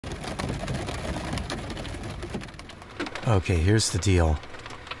Okay, here's the deal.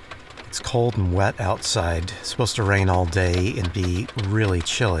 It's cold and wet outside. It's supposed to rain all day and be really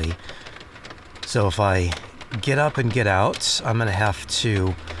chilly. So if I get up and get out, I'm gonna have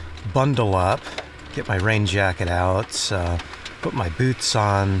to bundle up, get my rain jacket out, put my boots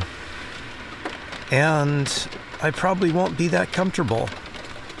on, and I probably won't be that comfortable.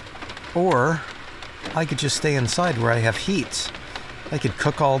 Or I could just stay inside where I have heat. I could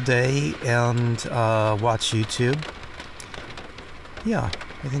cook all day and watch YouTube. Yeah,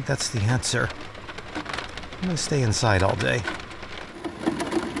 I think that's the answer. I'm gonna stay inside all day.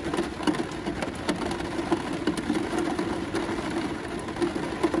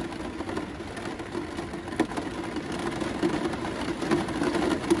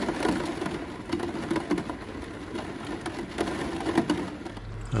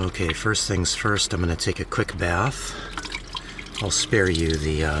 Okay, first things first, I'm gonna take a quick bath. I'll spare you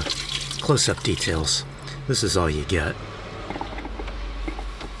the close-up details. This is all you get.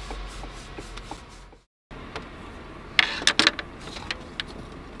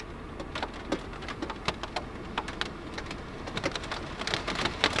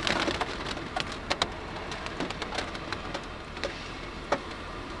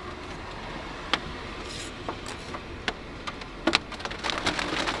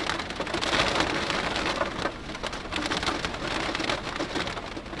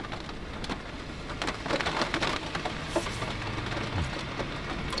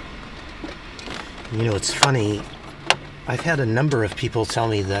 You know, it's funny, I've had a number of people tell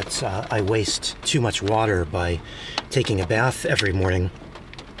me that I waste too much water by taking a bath every morning.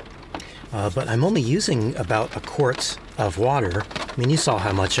 But I'm only using about a quart of water. I mean, you saw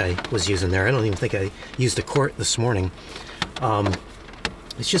how much I was using there. I don't even think I used a quart this morning.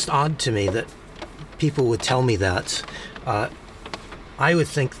 It's just odd to me that people would tell me that. I would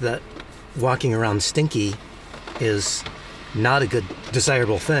think that walking around stinky is not a good,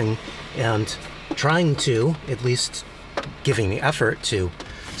 desirable thing, and trying to, at least giving the effort to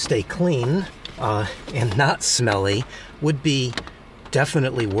stay clean and not smelly would be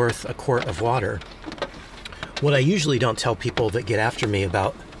definitely worth a quart of water. What I usually don't tell people that get after me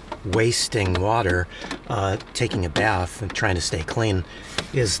about wasting water, taking a bath and trying to stay clean,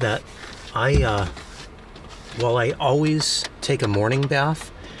 is that while I always take a morning bath,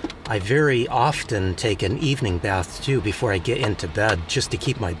 I very often take an evening bath too before I get into bed, just to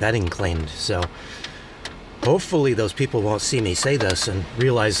keep my bedding cleaned. So hopefully those people won't see me say this and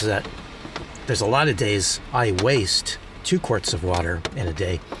realize that there's a lot of days I waste 2 quarts of water in a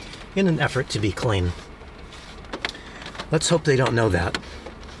day in an effort to be clean. Let's hope they don't know that.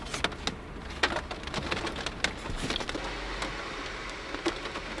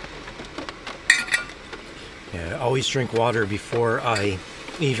 Yeah, I always drink water before I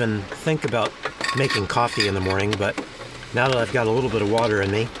even think about making coffee in the morning, but now that I've got a little bit of water in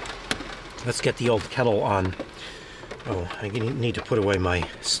me, let's get the old kettle on. Oh, I need to put away my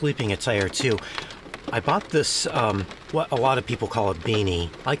sleeping attire too. I bought this, what a lot of people call a beanie.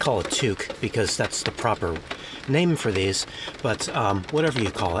 I call it toque because that's the proper name for these, but whatever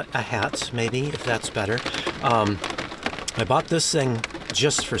you call it, a hat maybe, if that's better. I bought this thing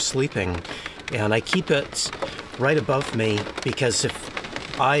just for sleeping, and I keep it right above me because if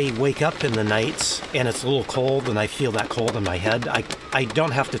I wake up in the night and it's a little cold and I feel that cold in my head, I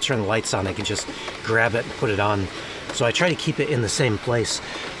don't have to turn the lights on. I can just grab it and put it on. So I try to keep it in the same place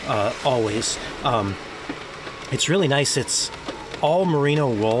always. It's really nice. It's all merino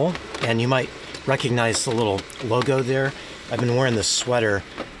wool, and you might recognize the little logo there. I've been wearing this sweater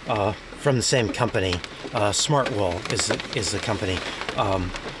from the same company. Smart Wool is the company.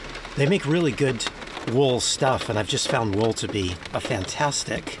 They make really good wool stuff, and I've just found wool to be a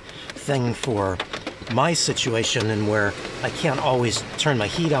fantastic thing for my situation, and where I can't always turn my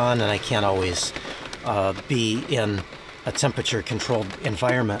heat on and I can't always be in a temperature controlled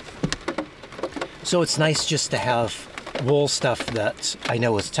environment. So it's nice just to have wool stuff that I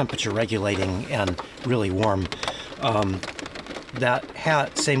know is temperature regulating and really warm. That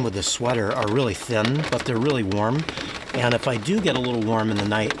hat, same with the sweater, are really thin, but they're really warm. And if I do get a little warm in the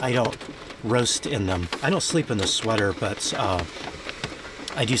night, I don't roast in them. I don't sleep in the sweater, but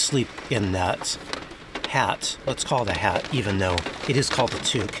I do sleep in that hat. Let's call it a hat, even though it is called a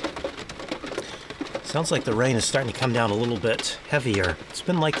toque. Sounds like the rain is starting to come down a little bit heavier. It's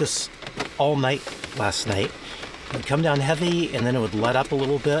been like this all night last night. It would come down heavy and then it would let up a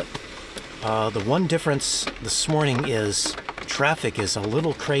little bit. The one difference this morning is traffic is a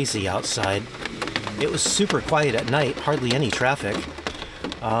little crazy outside. It was super quiet at night, hardly any traffic.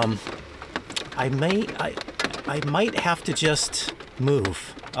 I might have to just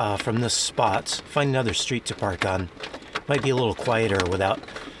move from this spot, find another street to park on. Might be a little quieter without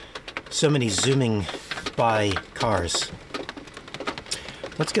so many zooming by cars.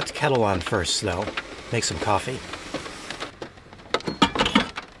 Let's get the kettle on first, though. Make some coffee.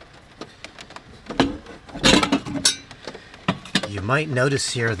 You might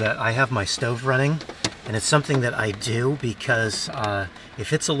notice here that I have my stove running, and it's something that I do because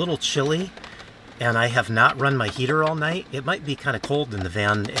if it's a little chilly and I have not run my heater all night, it might be kind of cold in the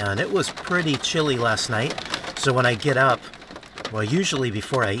van, and it was pretty chilly last night. So when I get up, well, usually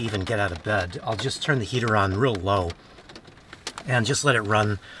before I even get out of bed, I'll just turn the heater on real low and just let it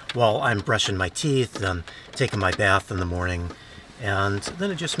run while I'm brushing my teeth and taking my bath in the morning. And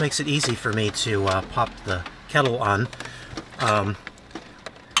then it just makes it easy for me to pop the kettle on.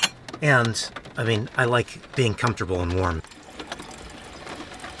 And, I mean, I like being comfortable and warm.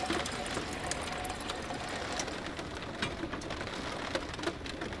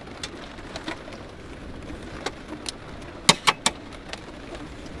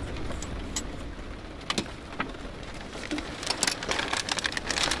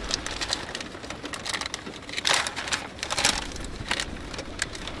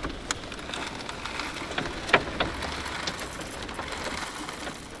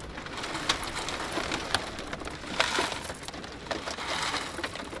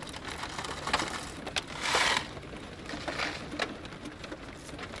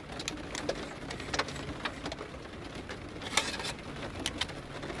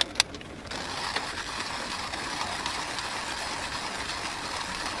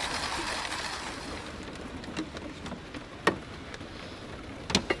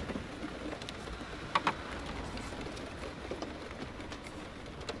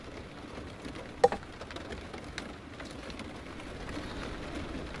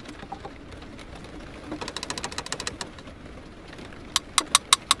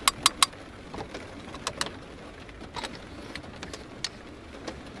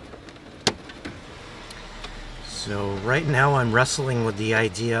 So right now I'm wrestling with the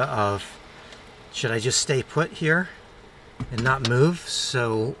idea of, should I just stay put here and not move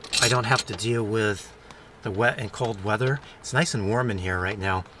so I don't have to deal with the wet and cold weather? It's nice and warm in here right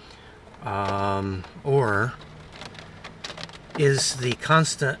now. Or is the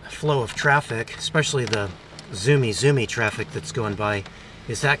constant flow of traffic, especially the zoomy traffic that's going by,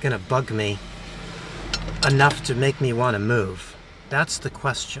 is that going to bug me enough to make me want to move? That's the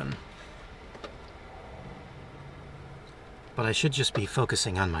question. But I should just be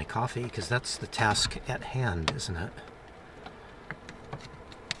focusing on my coffee, because that's the task at hand, isn't it?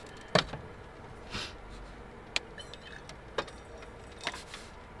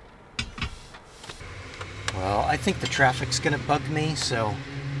 Well, I think the traffic's gonna bug me, so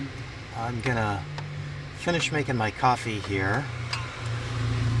I'm gonna finish making my coffee here,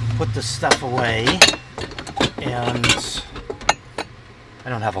 put the stuff away, and I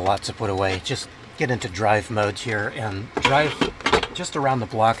don't have a lot to put away. Just get into drive mode here and drive just around the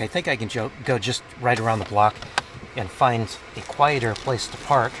block. I think I can go just right around the block and find a quieter place to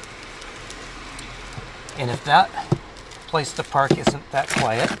park. And if that place to park isn't that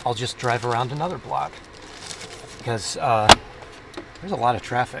quiet, I'll just drive around another block, because there's a lot of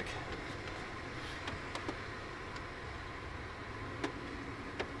traffic.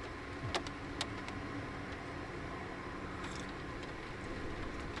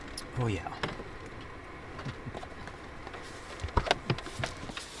 Oh yeah.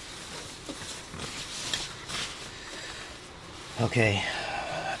 Okay,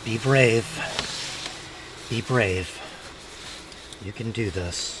 be brave. Be brave. You can do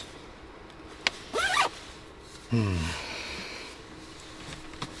this.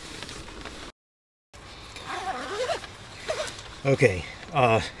 Okay,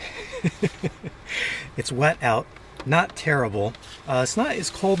 it's wet out. Not terrible. It's not as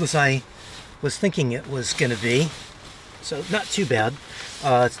cold as I was thinking it was going to be, so not too bad.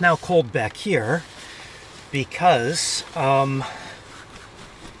 It's now cold back here because, yeah,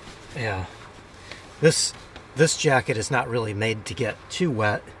 this jacket is not really made to get too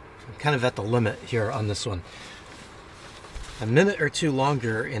wet. I'm kind of at the limit here on this one. A minute or two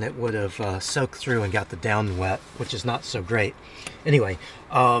longer and it would have soaked through and got the down wet, which is not so great. Anyway,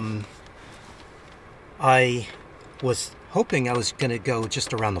 I was hoping I was going to go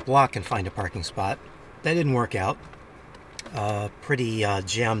just around the block and find a parking spot. That didn't work out. Pretty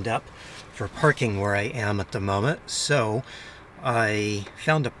jammed up for parking where I am at the moment. So I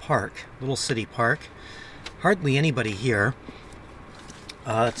found a park, little city park. Hardly anybody here.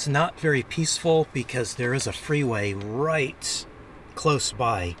 It's not very peaceful because there is a freeway right close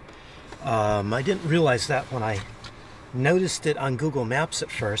by. I didn't realize that when I noticed it on Google Maps at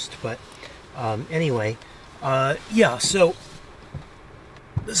first, but anyway, Yeah, so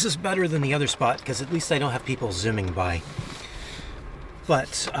this is better than the other spot because at least I don't have people zooming by.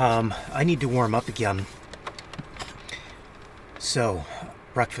 But I need to warm up again. So,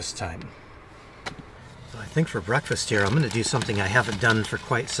 breakfast time. So I think for breakfast here, I'm going to do something I haven't done for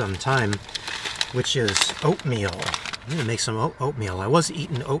quite some time, which is oatmeal. I'm going to make some oatmeal. I was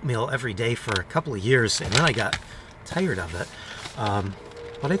eating oatmeal every day for a couple of years, and then I got tired of it.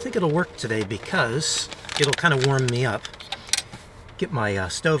 But I think it'll work today because it'll kind of warm me up. Get my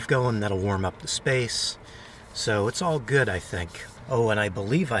stove going, that'll warm up the space. So it's all good, I think. Oh, and I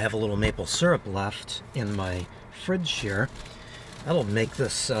believe I have a little maple syrup left in my fridge here. That'll make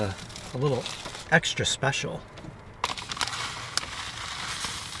this a little extra special.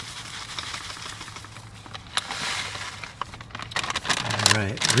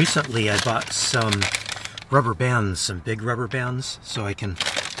 Alright, recently I bought some rubber bands, some big rubber bands, so I can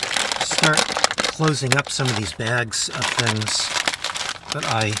start closing up some of these bags of things that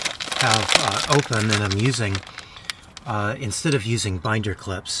I have open and I'm using instead of using binder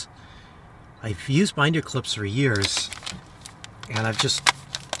clips. I've used binder clips for years and I've just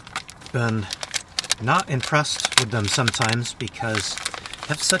been not impressed with them sometimes because I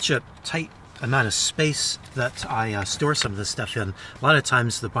have such a tight amount of space that I store some of this stuff in. A lot of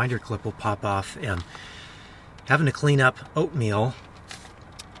times the binder clip will pop off, and having to clean up oatmeal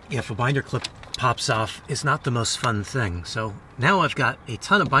if a binder clip pops off is not the most fun thing. So now I've got a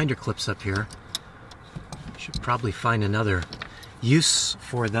ton of binder clips up here. Should probably find another use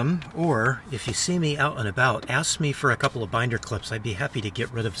for them, or if you see me out and about, ask me for a couple of binder clips. I'd be happy to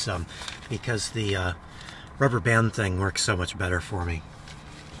get rid of some because the rubber band thing works so much better for me.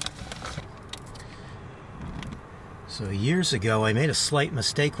 So years ago I made a slight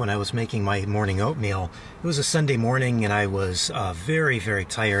mistake when I was making my morning oatmeal. It was a Sunday morning and I was very, very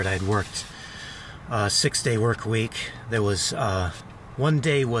tired. I'd worked a 6-day work week. There was one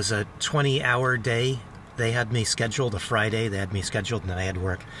day was a 20-hour day. They had me scheduled, a Friday they had me scheduled, and then I had to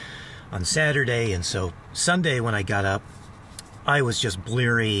work on Saturday, and so Sunday when I got up I was just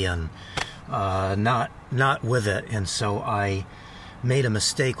bleary and not with it, and so I made a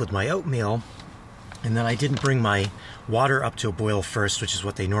mistake with my oatmeal, and then I didn't bring my water up to a boil first, which is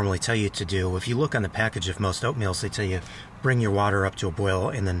what they normally tell you to do. If you look on the package of most oatmeals, they tell you bring your water up to a boil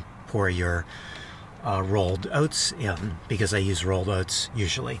and then pour your rolled oats in, because I use rolled oats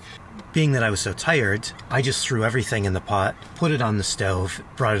usually. Being that I was so tired, I just threw everything in the pot, put it on the stove,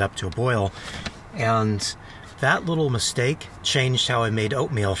 brought it up to a boil, and that little mistake changed how I made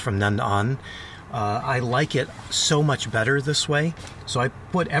oatmeal from then on. I like it so much better this way. So I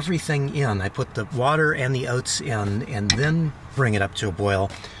put everything in. I put the water and the oats in and then bring it up to a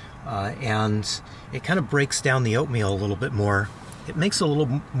boil. And it kind of breaks down the oatmeal a little bit more. It makes a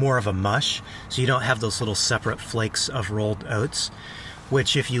little more of a mush, so you don't have those little separate flakes of rolled oats,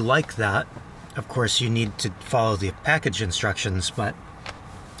 which if you like that, of course you need to follow the package instructions, but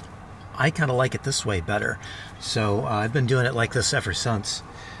I kind of like it this way better. So I've been doing it like this ever since.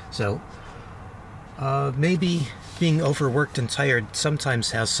 So maybe being overworked and tired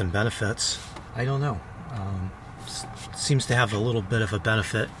sometimes has some benefits. I don't know. Seems to have a little bit of a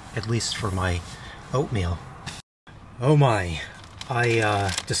benefit, at least for my oatmeal. Oh my.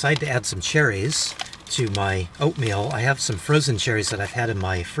 I decided to add some cherries to my oatmeal. I have some frozen cherries that I've had in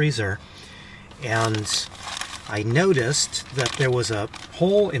my freezer, and I noticed that there was a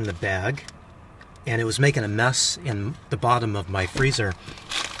hole in the bag and it was making a mess in the bottom of my freezer.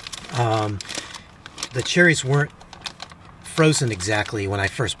 The cherries weren't frozen exactly when I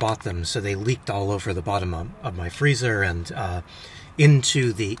first bought them, so they leaked all over the bottom of my freezer and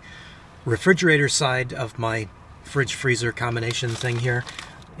into the refrigerator side of my fridge-freezer combination thing here.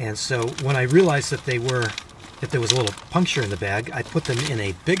 And so when I realized that there was a little puncture in the bag, I put them in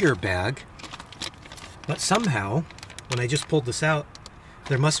a bigger bag. But somehow, when I just pulled this out,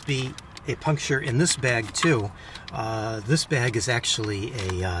 there must be a puncture in this bag too. This bag is actually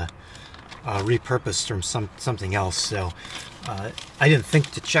a repurposed from something else, so I didn't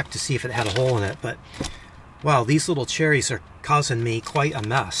think to check to see if it had a hole in it, but wow, these little cherries are causing me quite a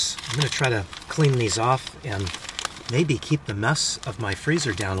mess. I'm going to try to clean these off and maybe keep the mess of my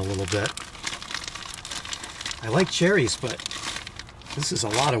freezer down a little bit. I like cherries, but this is a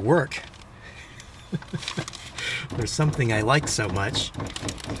lot of work. There's something I like so much.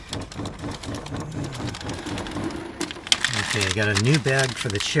 Okay, I got a new bag for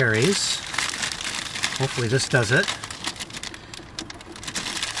the cherries. Hopefully this does it.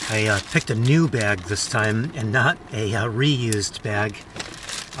 I picked a new bag this time and not a reused bag.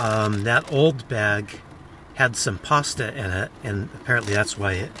 That old bag had some pasta in it, and apparently that's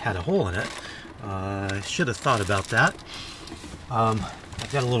why it had a hole in it. Should have thought about that.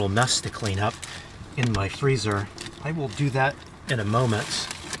 I've got a little mess to clean up in my freezer. I will do that in a moment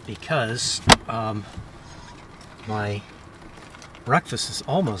because my breakfast is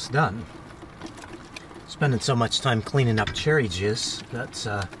almost done. Spending so much time cleaning up cherry juice that's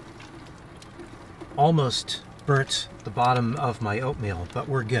almost burnt the bottom of my oatmeal, but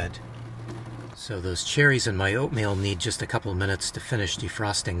we're good. So those cherries in my oatmeal need just a couple of minutes to finish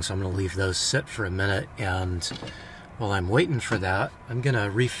defrosting, so I'm going to leave those sit for a minute, and while I'm waiting for that, I'm going to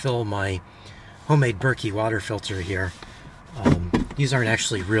refill my homemade Berkey water filter here. These aren't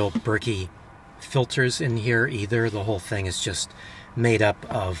actually real Berkey filters in here either. The whole thing is just made up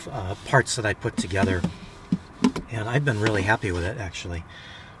of parts that I put together, and I've been really happy with it, actually.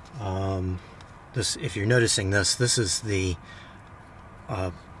 If you're noticing this is the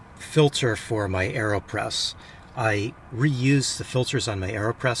filter for my AeroPress. I reuse the filters on my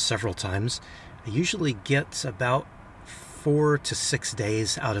AeroPress several times. I usually get about 4 to 6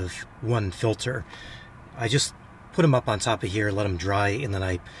 days out of one filter. I just put them up on top of here, let them dry, and then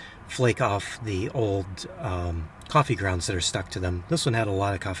I flake off the old coffee grounds that are stuck to them. This one had a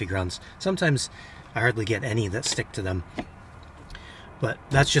lot of coffee grounds. Sometimes I hardly get any that stick to them. But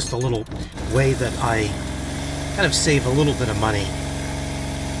that's just a little way that I kind of save a little bit of money.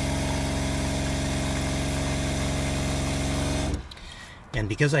 And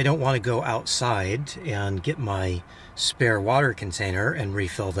because I don't want to go outside and get my spare water container and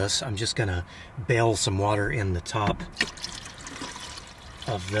refill this, I'm just going to bail some water in the top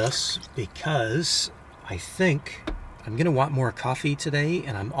of this because I think I'm going to want more coffee today,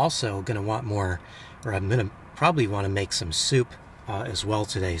 and I'm also going to want more, or I'm going to probably want to make some soup as well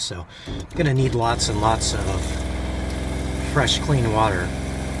today. So I'm going to need lots and lots of fresh, clean water.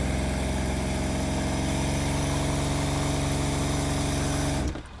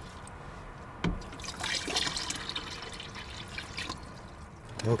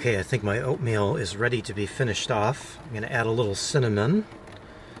 Okay, I think my oatmeal is ready to be finished off. I'm going to add a little cinnamon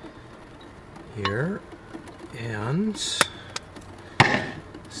here and just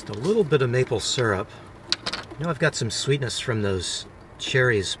a little bit of maple syrup. I know I've got some sweetness from those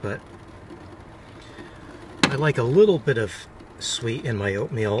cherries, but I like a little bit of sweet in my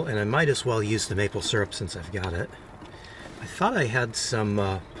oatmeal, and I might as well use the maple syrup since I've got it. I thought I had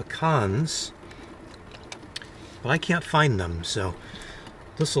some pecans, but I can't find them, so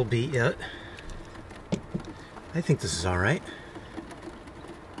this will be it. I think this is all right.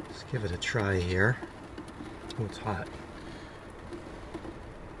 Let's give it a try here. Oh, it's hot.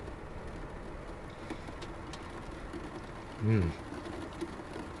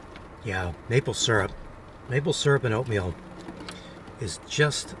 Yeah, maple syrup and oatmeal is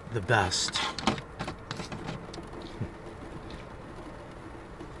just the best.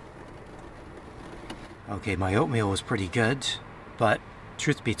 Okay, my oatmeal was pretty good, but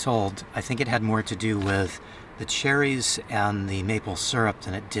truth be told, I think it had more to do with the cherries and the maple syrup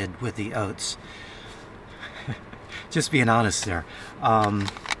than it did with the oats. Just being honest there.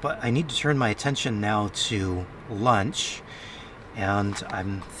 But I need to turn my attention now to lunch, and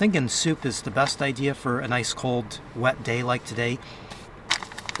I'm thinking soup is the best idea for a nice cold wet day like today.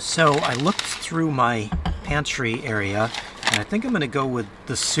 So I looked through my pantry area, and I think I'm going to go with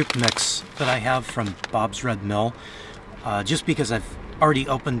the soup mix that I have from Bob's Red Mill, just because I've already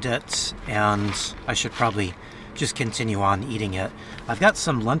opened it and I should probably just continue on eating it. I've got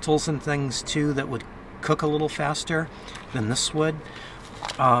some lentils and things too that would cook a little faster than this would,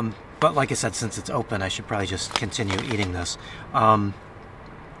 but like I said, since it's open, I should probably just continue eating this.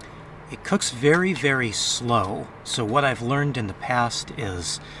 It cooks very, very slow, so what I've learned in the past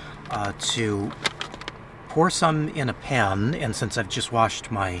is to pour some in a pan, and since I've just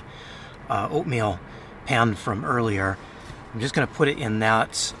washed my oatmeal pan from earlier, I'm just going to put it in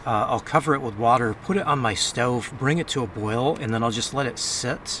that. I'll cover it with water, put it on my stove, bring it to a boil, and then I'll just let it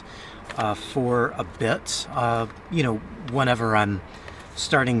sit for a bit, you know, whenever I'm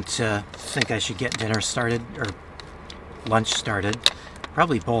starting to think I should get dinner started, or lunch started.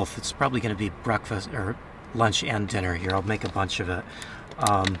 Probably both. It's probably going to be breakfast, or lunch and dinner here. I'll make a bunch of it.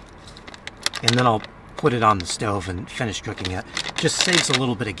 And then I'll put it on the stove and finish cooking it. Just saves a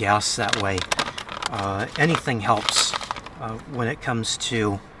little bit of gas that way. Anything helps when it comes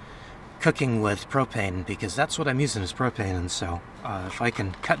to cooking with propane, because that's what I'm using is propane, and so if I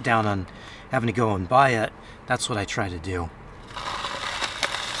can cut down on having to go and buy it, that's what I try to do.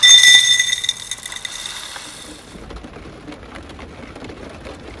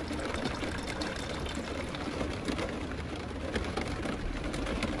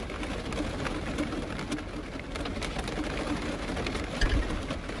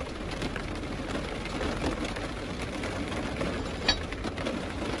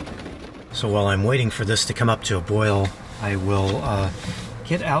 So while I'm waiting for this to come up to a boil, I will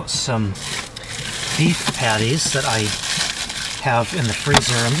get out some beef patties that I have in the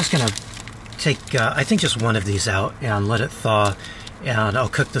freezer. I'm just going to take, I think, just one of these out and let it thaw, and I'll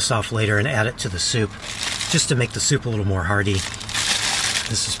cook this off later and add it to the soup, just to make the soup a little more hearty.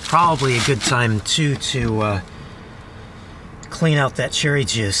 This is probably a good time, too, to clean out that cherry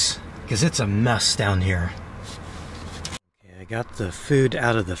juice, because it's a mess down here. Okay, I got the food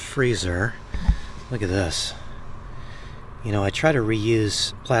out of the freezer. Look at this. You know, I try to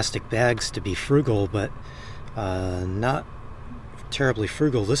reuse plastic bags to be frugal, but not terribly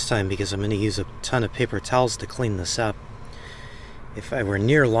frugal this time, because I'm going to use a ton of paper towels to clean this up. If I were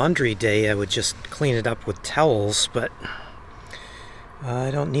near laundry day, I would just clean it up with towels, but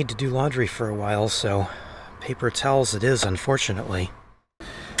I don't need to do laundry for a while, so paper towels it is, unfortunately.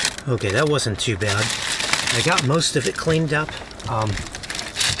 Okay, that wasn't too bad. I got most of it cleaned up.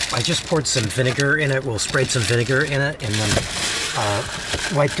 I just poured some vinegar in it, sprayed some vinegar in it, and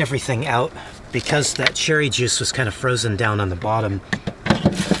then wiped everything out. Because that cherry juice was kind of frozen down on the bottom,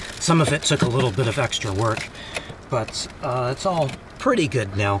 some of it took a little bit of extra work, but it's all pretty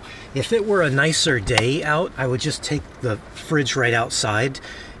good now. If it were a nicer day out, I would just take the fridge right outside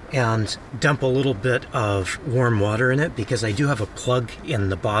and dump a little bit of warm water in it, because I do have a plug in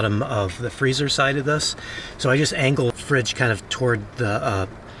the bottom of the freezer side of this. So I just angle the fridge kind of toward the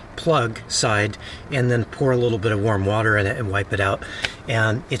plug side and then pour a little bit of warm water in it and wipe it out,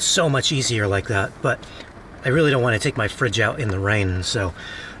 and it's so much easier like that. But I really don't want to take my fridge out in the rain, so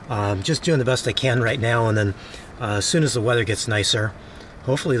I'm just doing the best I can right now, and then as soon as the weather gets nicer,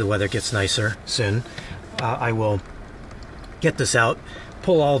 hopefully the weather gets nicer soon, I will get this out,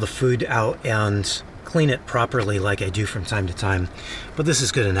 pull all the food out, and clean it properly like I do from time to time. But this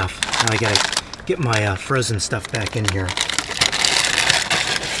is good enough. Now I gotta get my frozen stuff back in here.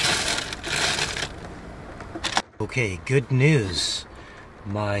 Okay, good news.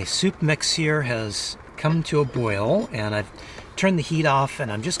 My soup mix here has come to a boil, and I've turned the heat off,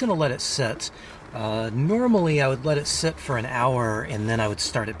 and I'm just going to let it sit. Normally I would let it sit for an hour and then I would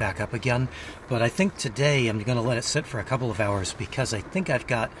start it back up again, but I think today I'm going to let it sit for a couple of hours, because I think I've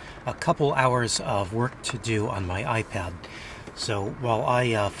got a couple hours of work to do on my iPad. So while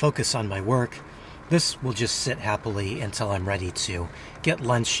I focus on my work, this will just sit happily until I'm ready to get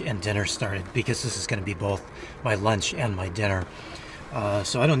lunch and dinner started, because this is going to be both my lunch and my dinner.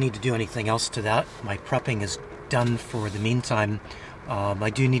 So I don't need to do anything else to that. My prepping is done for the meantime. I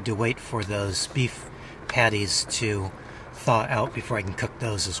do need to wait for those beef patties to thaw out before I can cook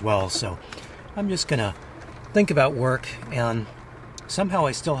those as well. So I'm just going to think about work, and somehow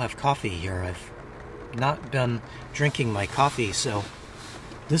I still have coffee here. I've not been drinking my coffee, so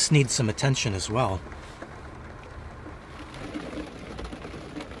this needs some attention as well.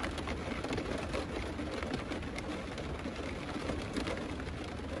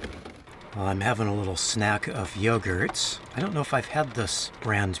 I'm having a little snack of yogurt. I don't know if I've had this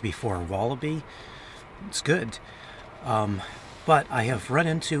brand before, Wallaby. It's good. But I have run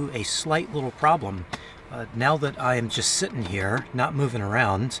into a slight little problem. Now that I am just sitting here, not moving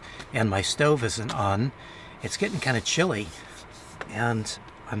around, and my stove isn't on, it's getting kind of chilly. And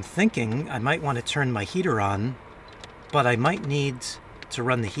I'm thinking I might want to turn my heater on, but I might need to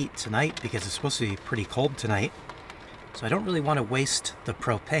run the heat tonight because it's supposed to be pretty cold tonight. So I don't really want to waste the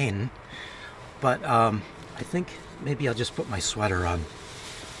propane, but I think maybe I'll just put my sweater on.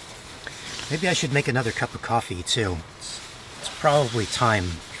 Maybe I should make another cup of coffee too. It's probably time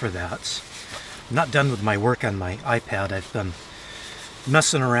for that. I'm not done with my work on my iPad. I've been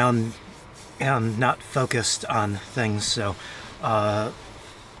messing around and not focused on things, so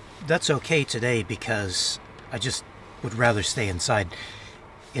that's okay today because I just would rather stay inside.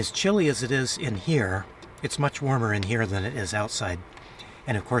 As chilly as it is in here, it's much warmer in here than it is outside.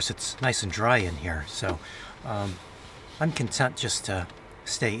 And of course it's nice and dry in here, so I'm content just to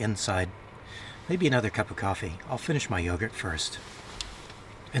stay inside. Maybe another cup of coffee. I'll finish my yogurt first.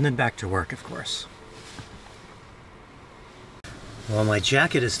 And then back to work, of course. Well, my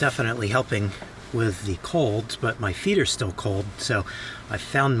jacket is definitely helping with the cold, but my feet are still cold, so I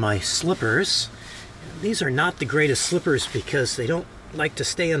found my slippers. These are not the greatest slippers because they don't like to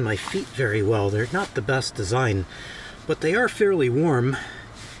stay on my feet very well. They're not the best design, but they are fairly warm,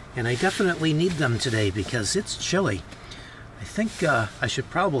 and I definitely need them today because it's chilly. I think I should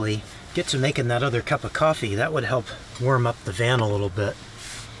probably get to making that other cup of coffee. That would help warm up the van a little bit.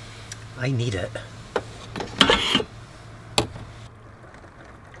 I need it.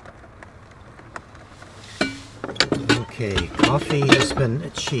 Okay, coffee has been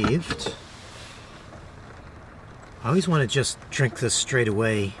achieved. I always want to just drink this straight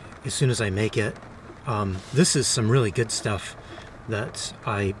away as soon as I make it. This is some really good stuff that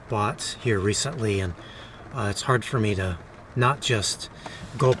I bought here recently, and it's hard for me to not just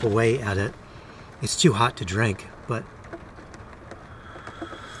gulp away at it. It's too hot to drink, but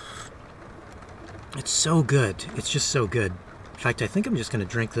it's so good. It's just so good. In fact, I think I'm just going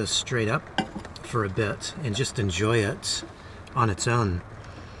to drink this straight up for a bit and just enjoy it on its own.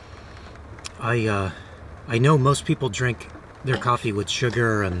 I know most people drink their coffee with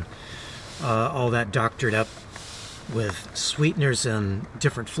sugar and all that doctored up with sweeteners and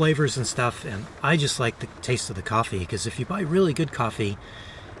different flavors and stuff, and I just like the taste of the coffee, because if you buy really good coffee,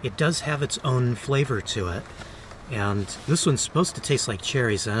 it does have its own flavor to it. And this one's supposed to taste like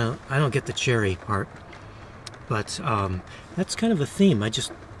cherries. I don't get the cherry part, but that's kind of a theme. I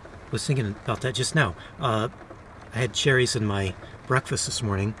just was thinking about that just now. I had cherries in my breakfast this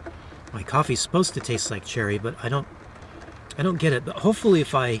morning. My coffee's supposed to taste like cherry, but I don't get it. But hopefully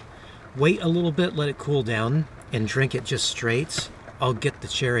if I wait a little bit, let it cool down, and drink it just straight, I'll get the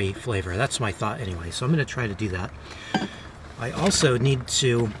cherry flavor. That's my thought anyway, so I'm going to try to do that. I also need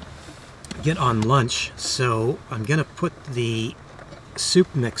to get on lunch, so I'm going to put the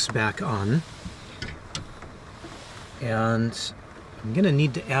soup mix back on, and I'm going to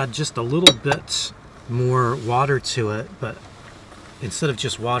need to add just a little bit more water to it, but instead of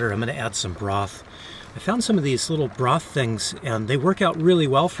just water, I'm going to add some broth. I found some of these little broth things, and they work out really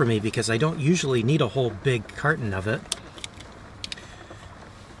well for me because I don't usually need a whole big carton of it.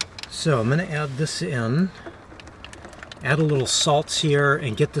 So I'm going to add this in, add a little salt here,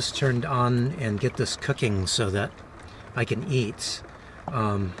 and get this turned on and get this cooking so that I can eat.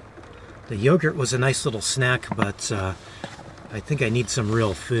 The yogurt was a nice little snack, but I think I need some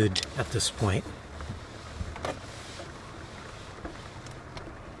real food at this point.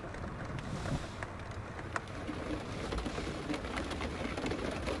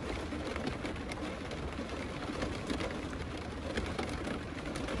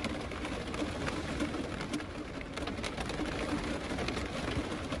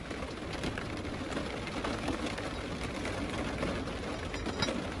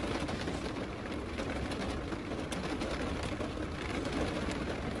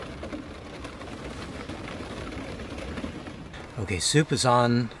 Okay, soup is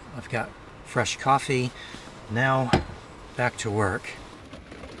on. I've got fresh coffee. Now, back to work.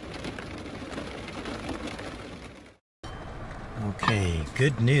 Okay,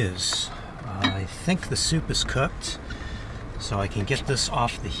 good news. I think the soup is cooked, so I can get this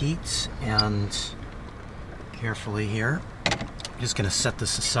off the heat, and carefully here, I'm just going to set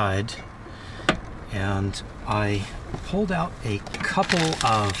this aside. And I pulled out a couple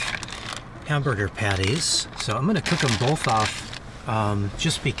of hamburger patties, so I'm going to cook them both off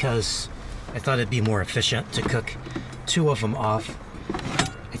just because I thought it'd be more efficient to cook two of them off.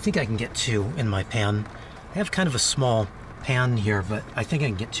 I think I can get two in my pan. I have kind of a small pan here, but I think I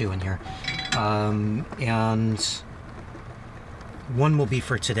can get two in here. And one will be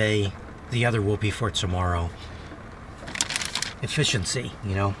for today, the other will be for tomorrow. Efficiency,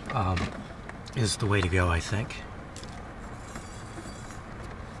 you know, is the way to go, I think.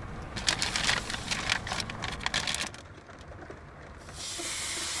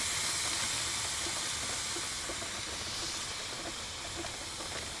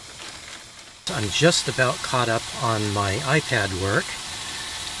 I'm just about caught up on my iPad work,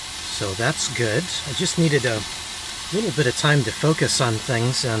 so that's good. I just needed a little bit of time to focus on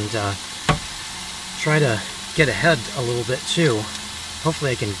things and try to get ahead a little bit too.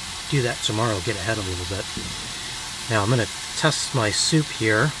 Hopefully I can do that tomorrow, get ahead a little bit. Now I'm going to test my soup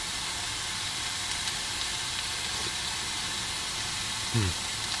here.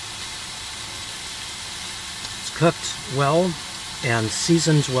 It's cooked well and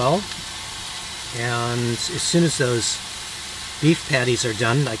seasoned well. And as soon as those beef patties are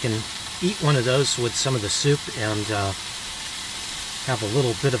done, I can eat one of those with some of the soup and have a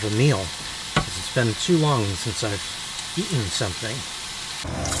little bit of a meal, because it's been too long since I've eaten something.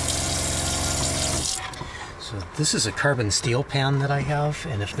 So this is a carbon steel pan that I have,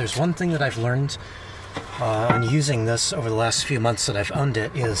 and if there's one thing that I've learned on using this over the last few months that I've owned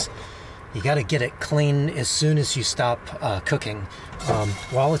it, is you got to get it clean as soon as you stop cooking.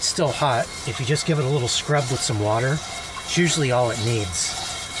 While it's still hot, if you just give it a little scrub with some water, it's usually all it needs.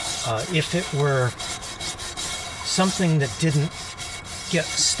 If it were something that didn't get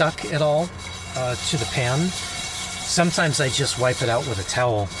stuck at all to the pan, sometimes I just wipe it out with a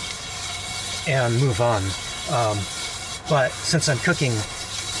towel and move on. But since I'm cooking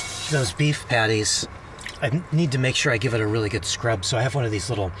those beef patties, I need to make sure I give it a really good scrub. So I have one of these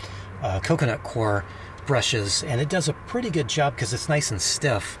little coconut core brushes, and it does a pretty good job because it's nice and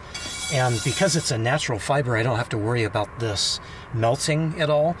stiff. And because it's a natural fiber, I don't have to worry about this melting at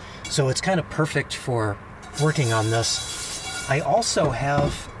all. So it's kind of perfect for working on this. I also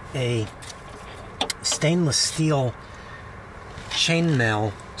have a stainless steel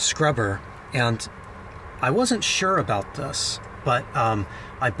chainmail scrubber, and I wasn't sure about this, but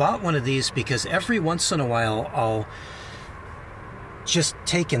I bought one of these because every once in a while I'll just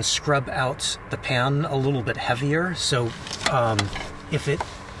take and scrub out the pan a little bit heavier. So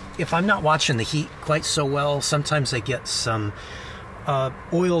if I'm not watching the heat quite so well, sometimes I get some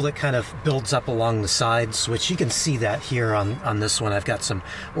oil that kind of builds up along the sides, which you can see that here on this one. I've got some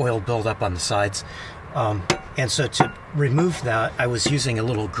oil buildup on the sides. And so to remove that, I was using a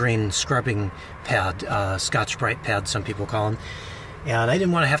little green scrubbing pad, Scotch-Brite pad, some people call them. And I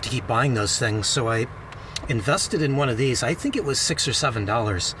didn't want to have to keep buying those things, so I invested in one of these. I think it was $6 or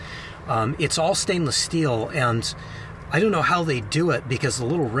 $7. It's all stainless steel, and I don't know how they do it because the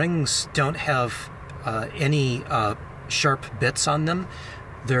little rings don't have any sharp bits on them.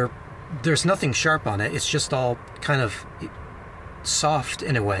 There's nothing sharp on it. It's just all kind of soft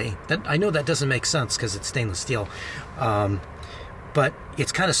in a way. I know that doesn't make sense because it's stainless steel, but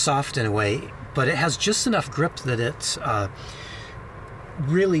it's kind of soft in a way, but it has just enough grip that it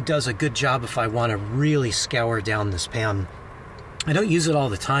really does a good job if I want to really scour down this pan. I don't use it all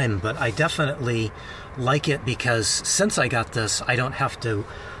the time, but I definitely like it because since I got this, I don't have to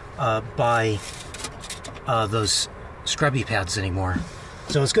buy those scrubby pads anymore.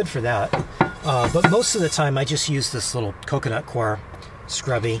 So it's good for that. But most of the time I just use this little coconut coir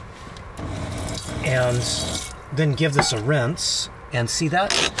scrubby and then give this a rinse, and see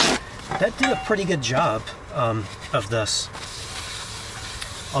that did a pretty good job of this.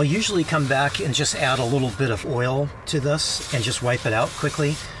 I'll usually come back and just add a little bit of oil to this and just wipe it out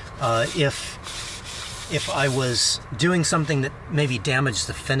quickly. If I was doing something that maybe damaged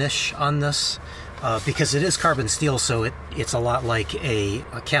the finish on this, because it is carbon steel, so it's a lot like a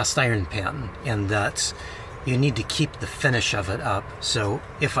cast iron pan, in that you need to keep the finish of it up. So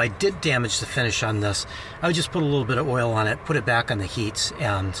if I did damage the finish on this, I would just put a little bit of oil on it, put it back on the heat,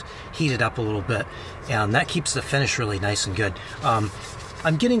 and heat it up a little bit, and that keeps the finish really nice and good.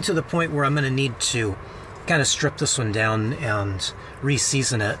 I'm getting to the point where I'm going to need to kind of strip this one down and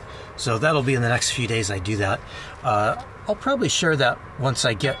re-season it, so that'll be in the next few days I do that. I'll probably share that once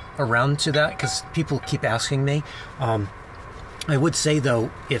I get around to that, because people keep asking me. I would say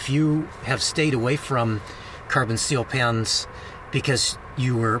though, if you have stayed away from carbon steel pans because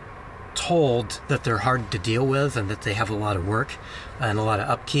you were told that they're hard to deal with and that they have a lot of work and a lot of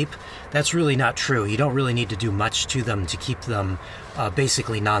upkeep, that's really not true. You don't really need to do much to them to keep them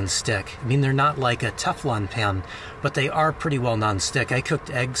basically non-stick. I mean, they're not like a Teflon pan, but they are pretty well non-stick. I cooked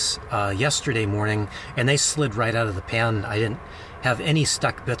eggs yesterday morning and they slid right out of the pan. I didn't have any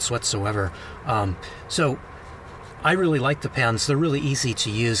stuck bits whatsoever. So I really like the pans. They're really easy to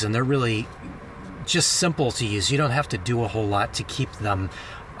use, and they're really just simple to use. You don't have to do a whole lot to keep them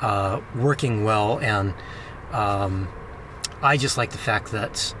working well, and I just like the fact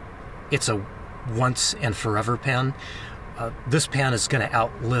that it's a once and forever pan. This pan is going to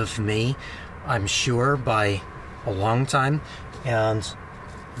outlive me, I'm sure, by a long time, and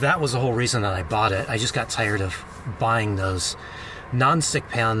that was the whole reason that I bought it. I just got tired of buying those non-stick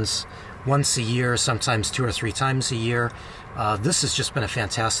pans once a year, sometimes 2 or 3 times a year. This has just been a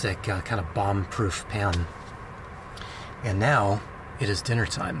fantastic kind of bomb-proof pan. And now it is dinner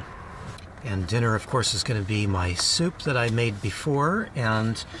time. And dinner, of course, is going to be my soup that I made before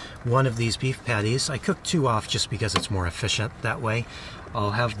and one of these beef patties. I cooked 2 off just because it's more efficient that way.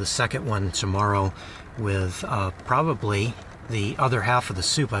 I'll have the second one tomorrow with probably the other half of the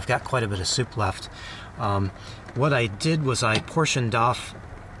soup. I've got quite a bit of soup left. What I did was I portioned off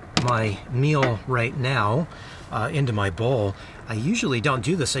my meal right now into my bowl. I usually don't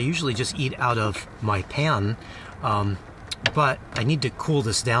do this. I usually just eat out of my pan. But I need to cool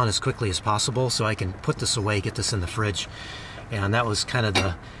this down as quickly as possible so I can put this away, get this in the fridge. And that was kind of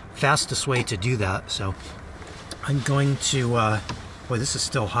the fastest way to do that. So I'm going to, boy, this is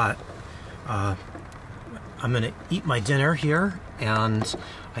still hot. I'm going to eat my dinner here, and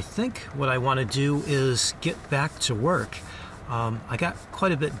I think what I want to do is get back to work. I got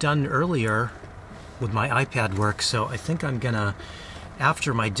quite a bit done earlier with my iPad work, so I think I'm going to,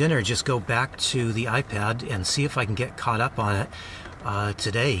 after my dinner, just go back to the iPad and see if I can get caught up on it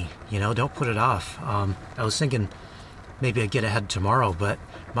today. You know, don't put it off. I was thinking maybe I'd get ahead tomorrow, but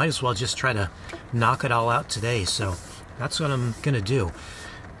might as well just try to knock it all out today. So that's what I'm going to do.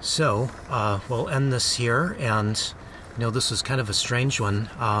 So we'll end this here, and This is kind of a strange one.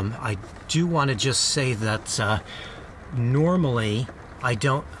 I do want to just say that normally I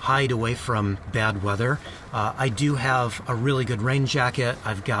don't hide away from bad weather. I do have a really good rain jacket.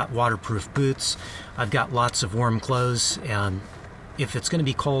 I've got waterproof boots. I've got lots of warm clothes, and if it's going to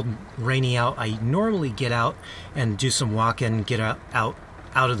be cold, rainy out, I normally get out and do some walking, get out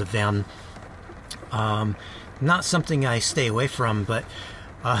of the van. Not something I stay away from, but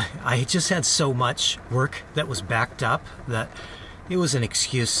I just had so much work that was backed up that it was an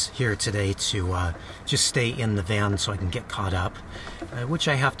excuse here today to just stay in the van so I can get caught up, which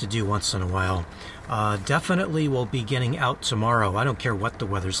I have to do once in a while. Definitely will be getting out tomorrow. I don't care what the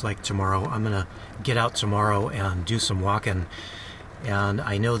weather's like tomorrow. I'm going to get out tomorrow and do some walking. And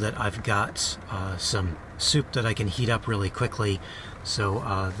I know that I've got some soup that I can heat up really quickly,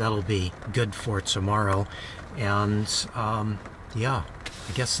 so that'll be good for tomorrow. And yeah,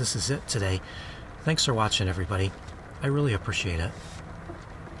 I guess this is it today. Thanks for watching, everybody. I really appreciate it.